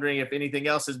just wondering if anything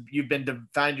else you've been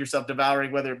find yourself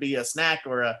devouring, whether it be a snack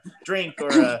or a drink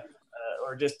or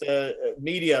just a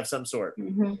media of some sort.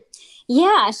 Mm-hmm.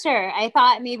 Yeah, sure. I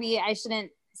thought maybe I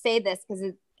shouldn't say this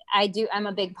because I'm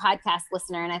a big podcast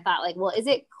listener, and I thought like, well, is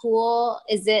it cool?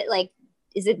 Is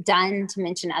it done to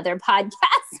mention other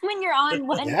podcasts when you're on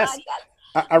one podcast?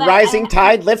 A rising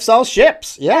tide lifts all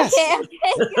ships. Yes. Okay,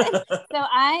 good. So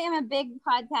I am a big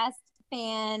podcast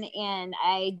fan, and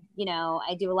I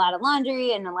do a lot of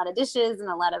laundry and a lot of dishes and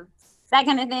a lot of that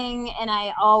kind of thing. And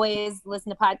I always listen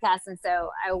to podcasts. And so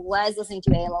I was listening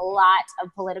to a lot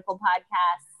of political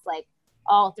podcasts, like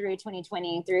all through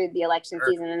 2020, through the election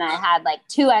season. And I had like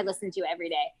 2 I listened to every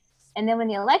day. And then when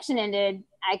the election ended,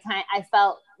 I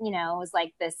felt, it was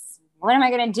like this, what am I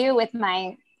going to do with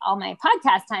all my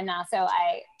podcast time now? So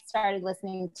I started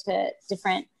listening to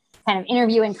different kind of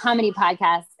interview and comedy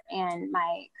podcasts. And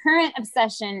my current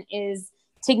obsession is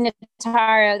Tig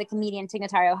Notaro. The comedian Tig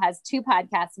Notaro has 2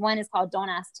 podcasts. One is called Don't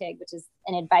Ask Tig, which is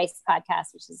an advice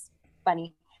podcast, which is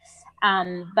funny.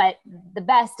 But the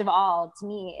best of all to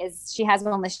me is she has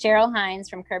one with Cheryl Hines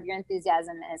from Curb Your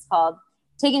Enthusiasm, and it's called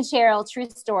Tig and Cheryl True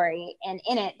Story. And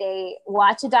in it, they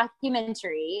watch a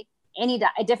documentary,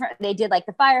 they did like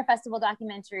the Fire Festival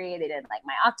documentary. They did like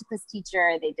My Octopus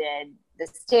Teacher. They did The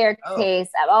Staircase,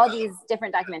 all these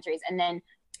different documentaries. And then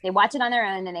they watch it on their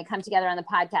own, and they come together on the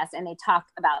podcast and they talk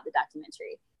about the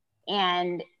documentary.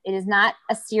 And it is not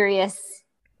a serious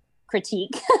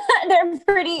critique.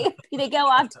 They go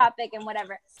off topic and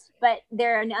whatever, but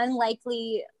they're an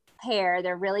unlikely pair.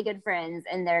 They're really good friends,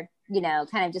 and they're,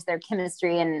 kind of just their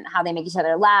chemistry and how they make each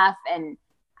other laugh. And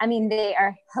I mean, they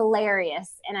are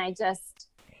hilarious. And I just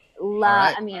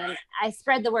love, I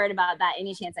spread the word about that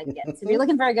any chance I can get. So if you're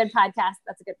looking for a good podcast,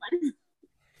 that's a good one.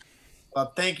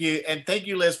 Well, thank you. And thank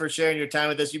you, Liz, for sharing your time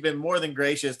with us. You've been more than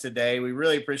gracious today. We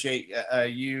really appreciate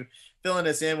you filling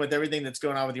us in with everything that's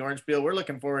going on with the Orange Peel. We're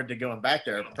looking forward to going back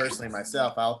there personally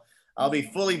myself. I'll be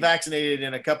fully vaccinated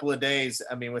in a couple of days.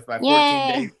 I mean, with my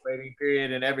 14 days waiting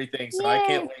period and everything. So I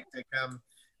can't wait to come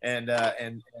and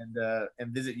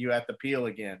visit you at the Peel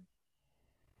again.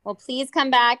 Well, please come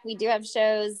back. We do have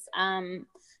shows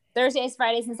Thursdays,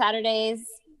 Fridays, and Saturdays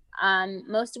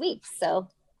most weeks. So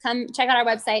come check out our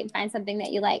website and find something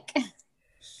that you like.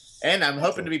 And I'm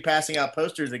hoping to be passing out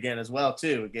posters again as well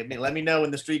too. Let me know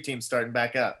when the street team's starting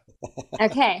back up.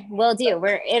 Okay, will do.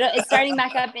 It's starting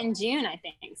back up in June, I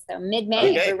think. So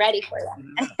mid-May, We're ready for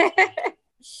that.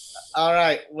 All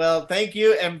right. Well, thank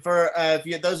you. And for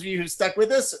those of you who stuck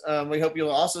with us, we hope you'll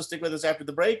also stick with us after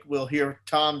the break. We'll hear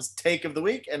Tom's take of the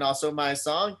week and also my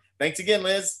song. Thanks again,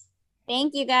 Liz.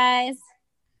 Thank you, guys.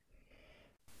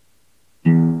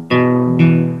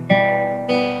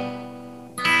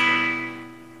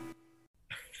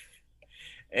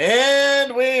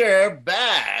 And we are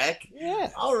back.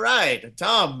 Yes. All right.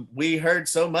 Tom, we heard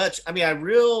so much. I mean, a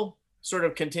real sort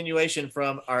of continuation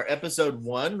from our episode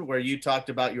 1, where you talked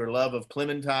about your love of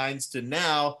clementines, to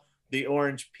now the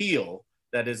orange peel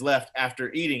that is left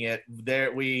after eating it.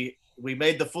 There, we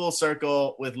made the full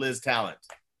circle with Liz Talent.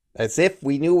 As if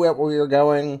we knew where we were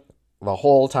going the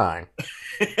whole time.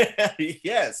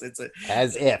 Yes, it's a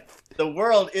As if. the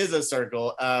world is a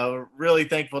circle. Really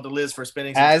thankful to Liz for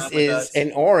spending some As time with is us.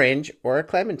 an orange or a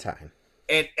clementine.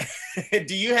 And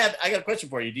do you have? I got a question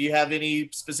for you. Do you have any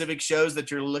specific shows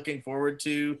that you're looking forward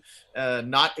to,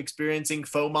 not experiencing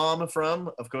FOMOM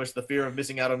from? Of course, the fear of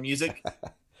missing out on music.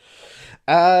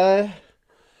 Uh,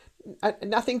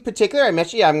 Nothing particular. I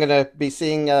mentioned, yeah, I'm going to be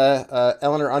seeing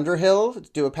Eleanor Underhill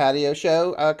do a patio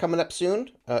show coming up soon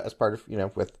as part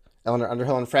of, with Eleanor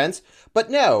Underhill and friends.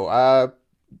 But no,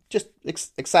 just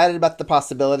excited about the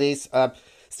possibilities.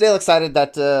 Still excited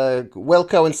that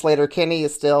Wilco and Slater Kinney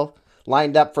is still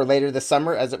lined up for later this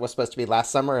summer, as it was supposed to be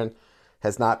last summer and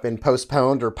has not been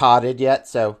postponed or potted yet.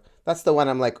 So that's the one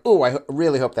I'm like, ooh, I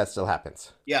really hope that still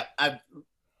happens. Yeah, I've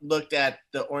looked at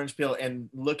the Orange Peel and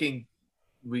looking.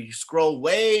 We scroll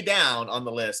way down on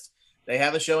the list. They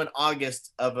have a show in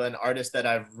August of an artist that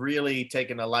I've really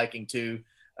taken a liking to.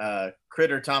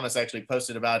 Critter Thomas actually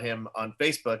posted about him on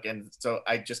Facebook, and so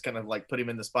I just kind of like put him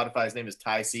in the Spotify. His name is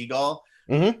Ty Seagal.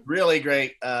 Mm-hmm. Really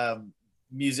great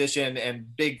musician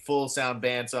and big full sound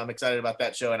band. So I'm excited about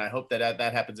that show, and I hope that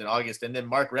that happens in August. And then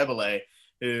Mark Reveille,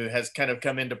 who has kind of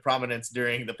come into prominence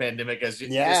during the pandemic as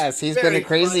yes, he's been a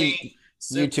crazy funny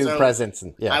YouTube presence.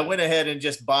 And, yeah, I went ahead and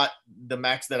just bought the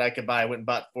max that I could buy. I went and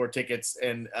bought 4 tickets,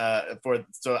 and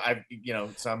so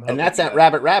I'm and that's at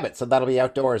Rabbit Rabbit, so that'll be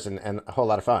outdoors and a whole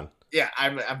lot of fun. Yeah,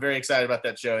 I'm very excited about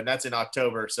that show, and that's in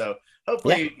October. So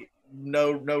hopefully,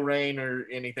 no rain or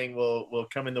anything will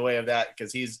come in the way of that,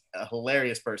 because he's a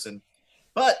hilarious person.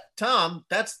 But Tom,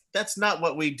 that's not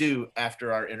what we do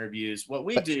after our interviews. What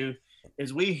we do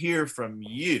is we hear from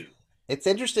you. It's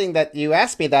interesting that you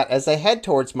asked me that as I head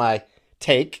towards my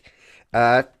take,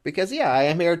 because I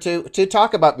am here to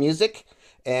talk about music,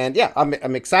 and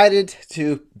I'm excited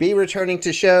to be returning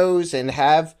to shows and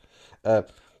have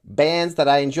bands that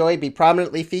I enjoy be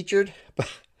prominently featured. But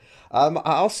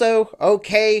also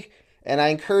okay, and I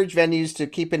encourage venues to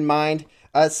keep in mind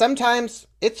sometimes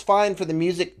it's fine for the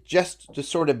music just to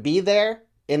sort of be there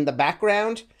in the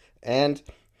background, and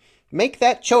make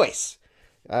that choice.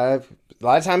 A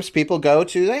lot of times people go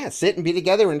to sit and be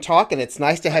together and talk, and it's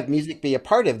nice to have music be a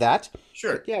part of that.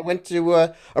 Sure. But, I went to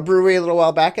a brewery a little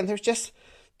while back, and there's just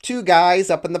 2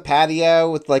 guys up in the patio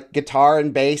with like guitar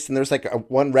and bass, and there's like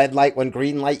one red light, one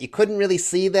green light. You couldn't really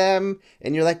see them,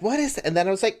 and you're like, what is it? And then I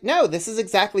was like, no, this is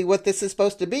exactly what this is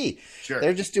supposed to be. Sure.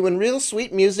 They're just doing real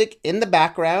sweet music in the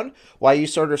background while you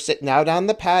sort of sitting out on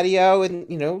the patio and,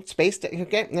 spaced.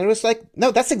 Okay. And it was like, no,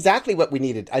 that's exactly what we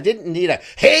needed. I didn't need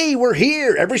hey, we're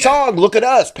here. Every song, look at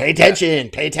us. Pay attention.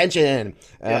 Pay attention.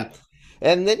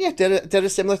 And then, did a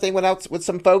similar thing, went out with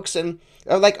some folks, and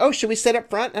like, oh, should we sit up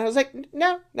front? And I was like,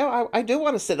 no, I do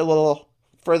want to sit a little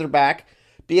further back,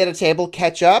 be at a table,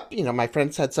 catch up. My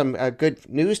friends had some good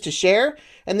news to share,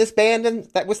 and this band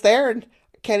that was there, and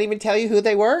I can't even tell you who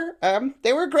they were.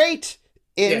 They were great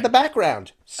in the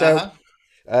background. So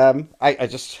I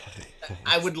just...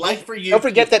 I would like for you... Don't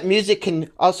forget that music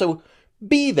can also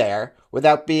be there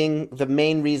without being the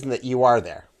main reason that you are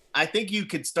there. I think you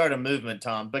could start a movement,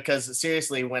 Tom, because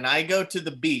seriously, when I go to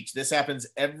the beach, this happens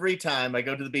every time I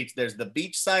go to the beach. There's the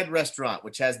beachside restaurant,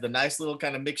 which has the nice little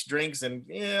kind of mixed drinks and,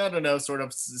 I don't know, sort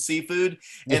of seafood.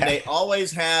 And they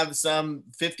always have some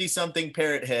 50-something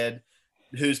parrot head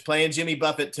who's playing Jimmy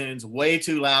Buffett tunes way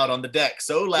too loud on the deck,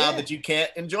 so loud that you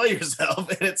can't enjoy yourself.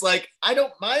 And it's like, I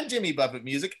don't mind Jimmy Buffett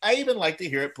music. I even like to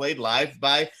hear it played live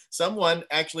by someone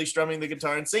actually strumming the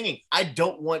guitar and singing. I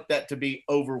don't want that to be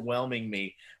overwhelming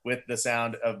me with the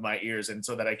sound of my ears, and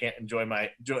so that I can't enjoy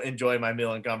my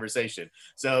meal and conversation.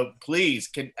 So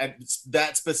please,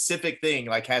 that specific thing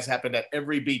like has happened at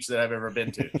every beach that I've ever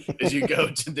been to, is you go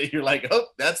to, you're like, oh,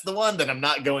 that's the one that I'm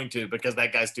not going to because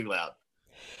that guy's too loud.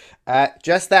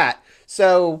 Just that.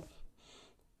 So,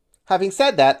 having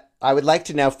said that, I would like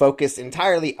to now focus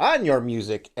entirely on your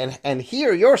music and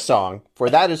hear your song, for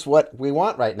that is what we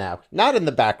want right now. Not in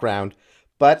the background,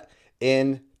 but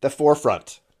in the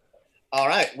forefront. All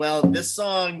right. Well, this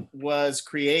song was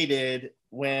created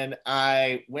when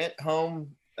I went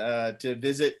home to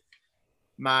visit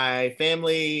my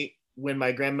family when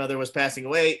my grandmother was passing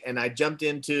away, and I got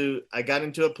into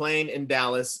a plane in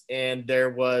Dallas, and there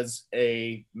was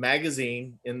a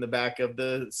magazine in the back of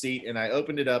the seat, and I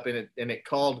opened it up, and it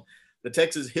called the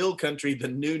Texas Hill Country the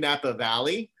New Napa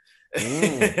Valley.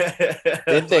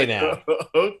 Did they now?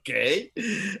 Okay.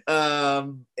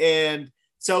 And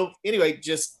so anyway,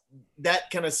 just that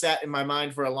kind of sat in my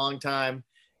mind for a long time,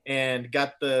 and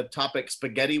got the topic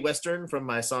spaghetti Western from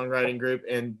my songwriting group.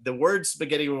 And the word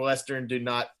spaghetti Western do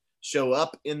not show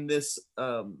up in this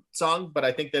song, but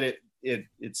I think that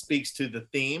it speaks to the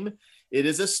theme. It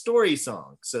is a story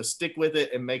song, so stick with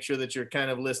it and make sure that you're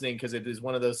kind of listening, because it is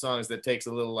one of those songs that takes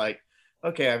a little like,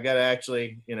 okay, I've got to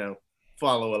actually,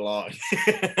 follow along,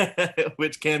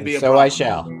 which can be a so problem. I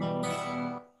shall.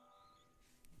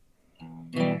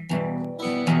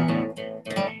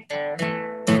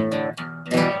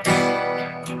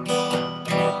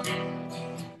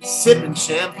 Sipping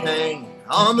champagne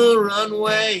on the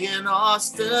runway in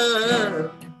Austin.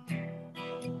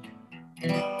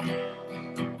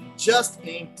 Just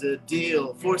inked a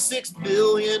deal for $6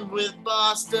 billion with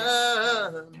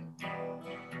Boston.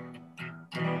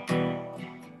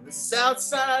 The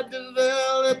Southside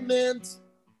development,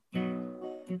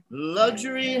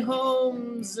 luxury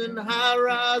homes and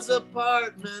high-rise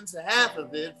apartments, half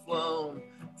of it flown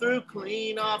through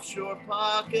clean offshore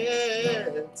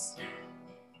pockets.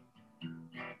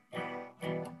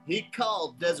 He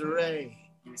called Desiree,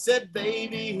 said,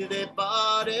 baby, they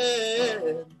bought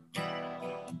it.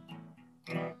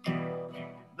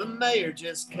 The mayor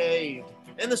just caved,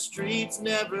 and the streets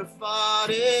never fought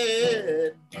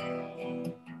it.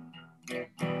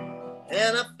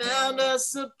 And I found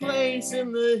us a place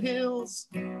in the hills,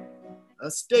 a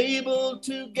stable,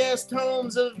 2 guest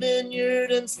homes, a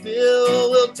vineyard, and still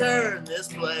we'll turn this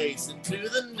place into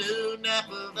the new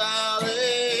Napa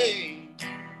Valley.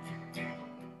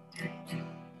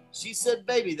 She said,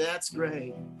 baby, that's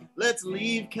great. Let's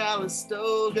leave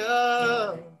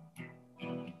Calistoga.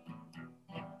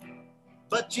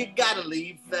 But you gotta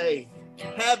leave Faith.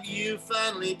 Have you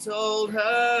finally told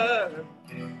her?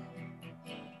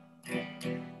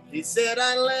 He said,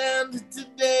 I land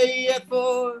today at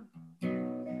 4.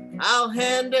 I'll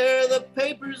hand her the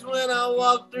papers when I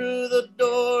walk through the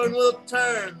door, and we'll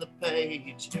turn the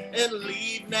page and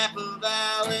leave Napa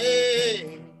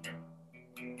Valley.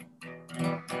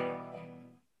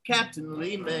 Captain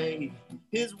Lee made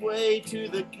his way to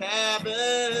the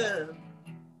cabin.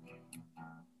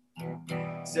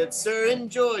 Said, sir,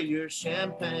 enjoy your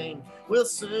champagne. We'll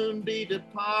soon be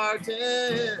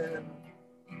departing.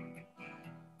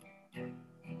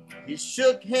 He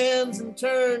shook hands and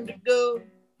turned to go.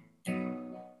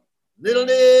 Little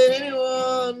did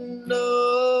anyone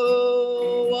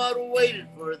know what waited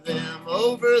for them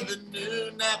over the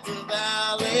new Napa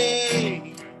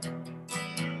Valley.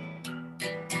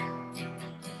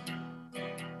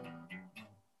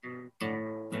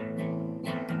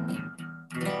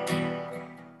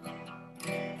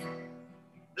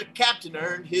 The captain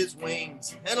earned his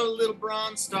wings and a little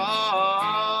bronze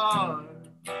star,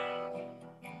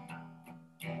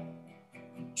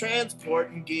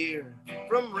 transporting gear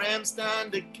from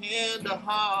Ramstein to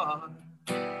Kandahar.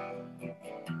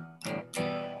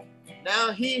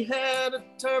 Now he had a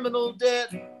terminal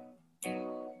debt,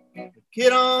 a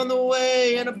kid on the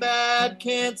way, and a bad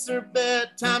cancer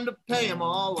bet. Time to pay him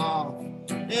all off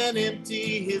and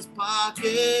empty his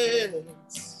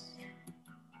pockets.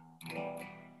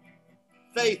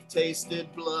 Faith tasted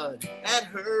blood at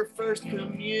her first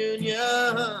communion.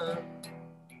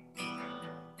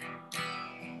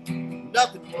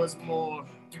 Nothing was more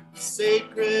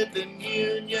sacred than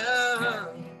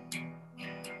union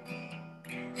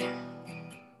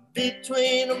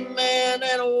between a man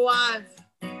and a wife.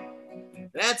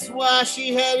 That's why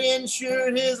she had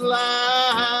insured his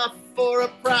life for a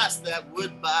price that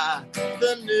would buy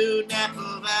the new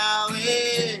Napa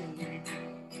Valley.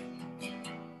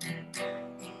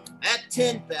 At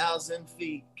 10,000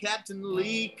 feet, Captain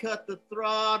Lee cut the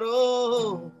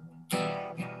throttle,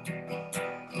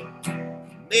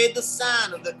 made the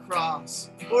sign of the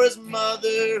cross for his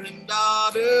mother and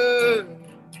daughter.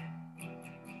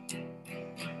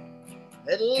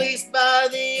 At least by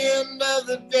the end of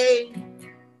the day,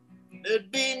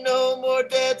 there'd be no more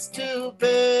debts to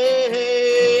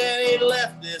pay. And he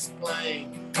left this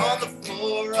plane on the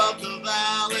floor of the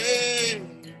valley,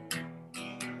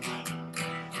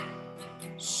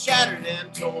 shattered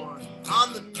and torn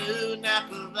on the new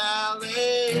Napa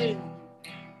Valley.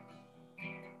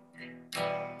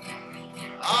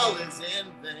 All is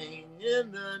in vain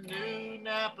in the new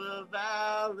Napa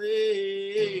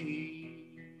Valley.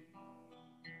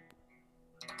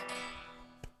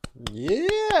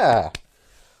 Yeah.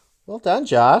 Well done,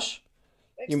 Josh.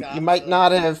 Thanks, You Tom. might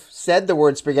not have said the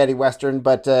word spaghetti western,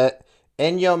 but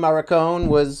Ennio Morricone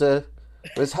was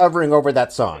hovering over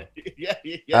that song. Yes,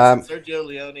 Sergio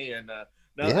Leone and a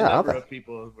number of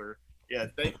people were. Yeah,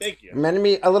 thank you. Reminded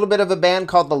me a little bit of a band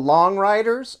called the Long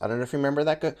Riders. I don't know if you remember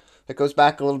that. That goes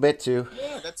back a little bit too.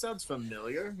 Yeah, that sounds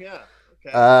familiar. Yeah.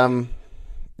 Okay.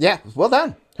 Yeah. Well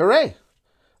done. Hooray.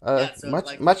 So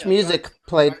much music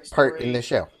played dark part story. in this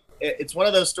show. It's one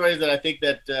of those stories that I think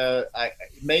that I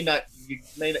may not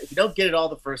if you don't get it all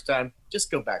the first time, just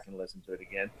go back and listen to it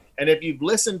again. And if you've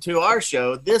listened to our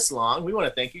show this long, we want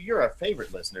to thank you. You're our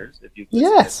favorite listeners if you've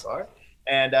listened this far.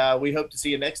 And we hope to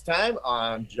see you next time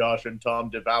on Josh and Tom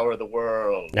Devour the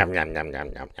World. Yum, yum, yum,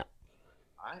 yum, yum, yum.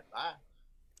 All right, bye.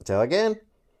 Until again.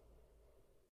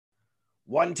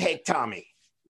 One take, Tommy.